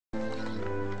Oh,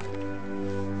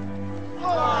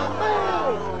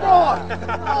 man, it's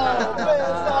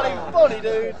not even funny,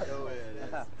 dude.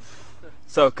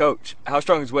 So, Coach, how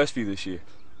strong is Westview this year?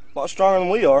 A lot stronger than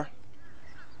we are.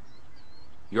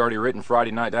 You already written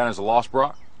Friday night down as a loss,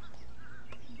 Brock?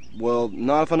 Well,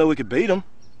 not if I know we could beat them.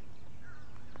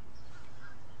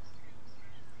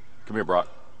 Come here, Brock.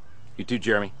 You too,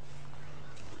 Jeremy.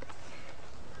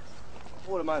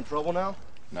 What, am I in trouble now?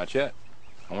 Not yet.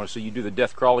 I want to see you do the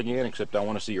death crawl again, except I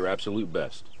want to see your absolute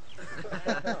best.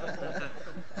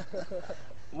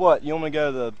 What, you want me to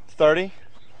go to the 30?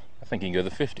 I think you can go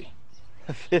the 50.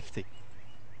 50.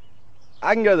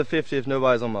 I can go to the 50 if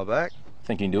nobody's on my back. I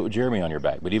think you can do it with Jeremy on your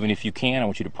back, but even if you can, I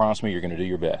want you to promise me you're going to do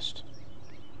your best.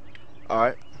 All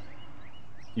right.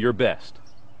 Your best.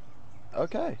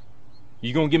 Okay.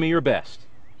 You going to give me your best?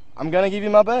 I'm going to give you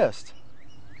my best.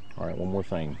 All right, one more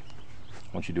thing.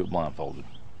 I want you to do it blindfolded.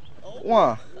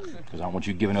 Why? Because I want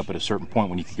you giving up at a certain point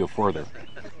when you could go further.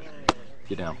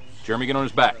 Get down. Jeremy, get on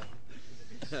his back.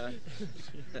 Now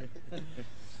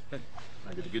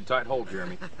get a good tight hold,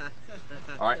 Jeremy.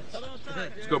 All right,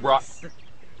 let's go, Brock. Keep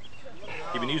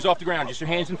your knees off the ground, just your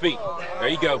hands and feet. There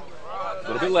you go. A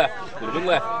little bit left, a little bit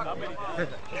left.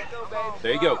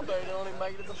 There you go.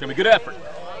 Show me good effort.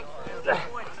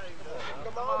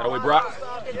 That way, Brock.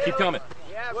 You keep coming.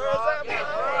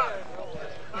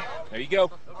 There you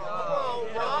go.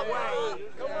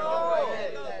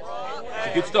 It's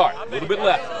a good start. A little bit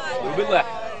left, a little bit left.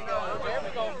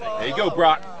 There you go,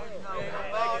 Brock.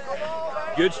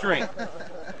 Good strength.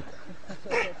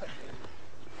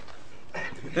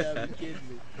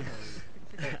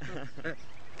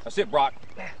 That's it, Brock.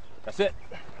 That's it.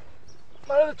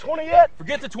 Not at the 20 yet?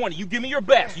 Forget the 20. You give me your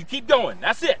best. You keep going.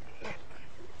 That's it.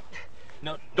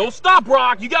 No, don't stop,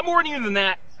 Brock. You got more in you than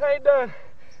that. I ain't done.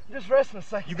 Just resting a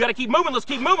second. You got to keep moving. Let's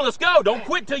keep moving. Let's go. Don't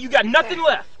quit till you got nothing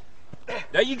left.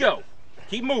 There you go.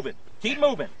 Keep moving. Keep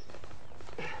moving.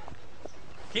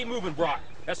 Keep moving, Brock.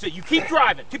 That's it. You keep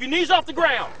driving. Keep your knees off the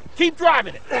ground. Keep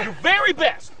driving it. Your very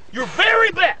best. Your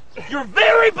very best. Your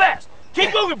very best.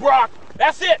 Keep moving, Brock.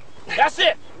 That's it. That's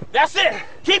it. That's it.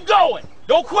 Keep going.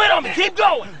 Don't quit on me. Keep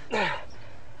going.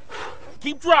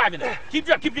 Keep driving it. Keep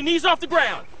driving. Keep your knees off the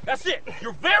ground. That's it.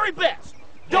 Your very best.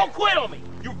 Don't quit on me.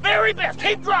 Your very best.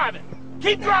 Keep driving.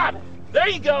 Keep driving. There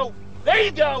you go. There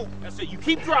you go. That's it. You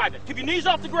keep driving. Keep your knees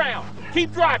off the ground.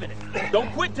 Keep driving it.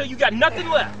 Don't quit till you got nothing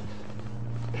left.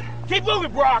 Keep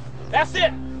moving, Brock. That's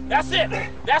it. That's it.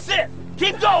 That's it.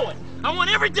 Keep going. I want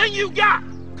everything you got.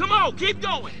 Come on, keep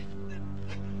going.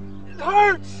 It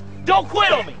hurts. Don't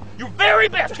quit on me. Your very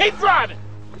best. Keep driving.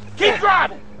 Keep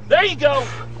driving. There you go.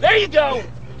 There you go.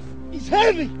 He's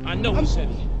heavy. I know he's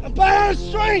heavy. I'm bad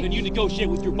strength. Then you negotiate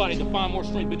with your body to find more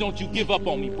strength, but don't you give up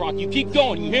on me, Brock. You keep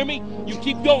going. You hear me? You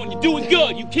keep going. You're doing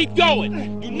good. You keep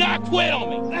going. Do not quit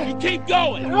on me. You keep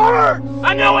going. It hurts.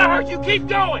 I know it hurts. You keep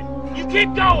going. You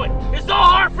keep going. It's all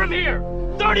hard from here.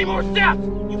 30 more steps.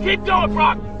 You keep going,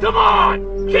 Brock. Come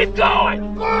on. Keep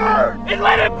going. Burn. And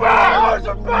let it burn. Ours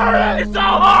are burning. It's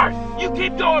all hard. You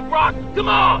keep going, Brock. Come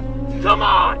on. Come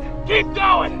on. Keep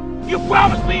going. You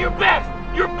promised me your best.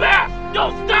 Your best.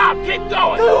 Don't stop. Keep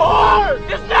going. Too hard.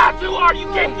 It's not too hard. You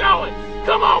keep going.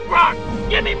 Come on, Brock.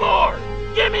 Give me more.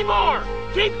 Give me more.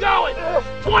 Keep going.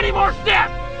 20 more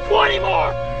steps. 20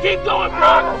 more. Keep going,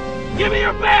 Brock. Give me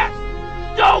your best.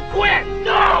 Don't quit.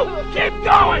 No. Keep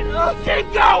going.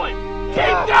 Keep going.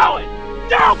 Keep going.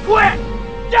 Don't quit.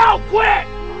 Don't quit.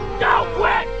 Don't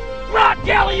quit. Brock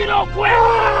Kelly, you don't quit.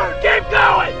 Keep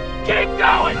going. Keep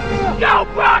going. Go,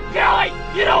 Brock Kelly.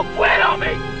 You don't quit on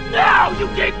me. No, you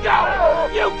keep going.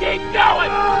 You keep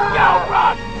going. Go,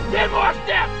 Brock. 10 more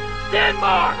steps. 10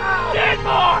 more. 10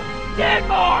 more. 10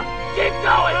 more. Keep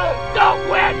going. Don't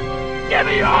quit. Give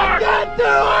me your heart.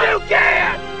 You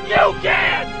can. You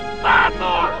can. 5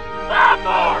 more. 5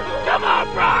 more. Come on,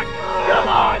 Brock. Come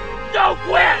on. Don't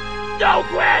quit. Don't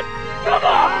quit. Come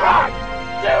on, Brock.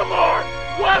 2 more.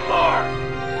 1 more.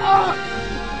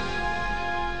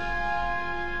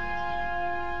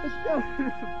 Let's go to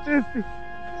the 50.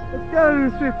 Let's go to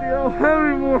the 50. I don't have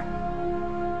any more.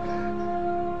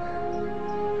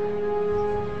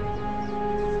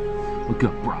 Look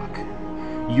up, Brock.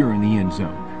 You're in the end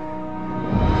zone.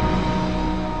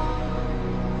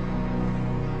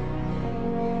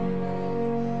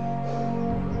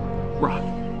 Brock,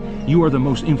 you are the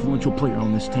most influential player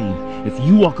on this team. If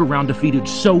you walk around defeated,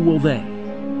 so will they.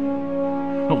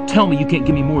 Don't tell me you can't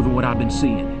give me more than what I've been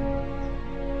seeing.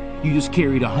 You just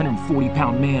carried a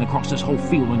 140-pound man across this whole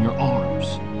field in your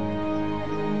arms.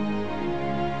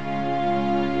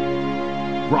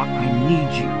 Brock, I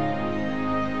need you.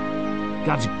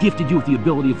 God's gifted you with the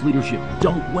ability of leadership.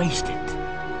 Don't waste it.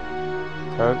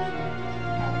 Coach?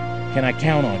 Can I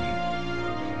count on you?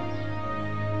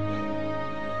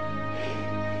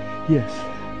 Yes.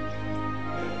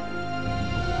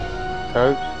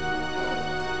 Coach?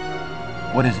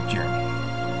 What is it, Jeremy?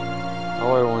 I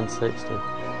weigh 160.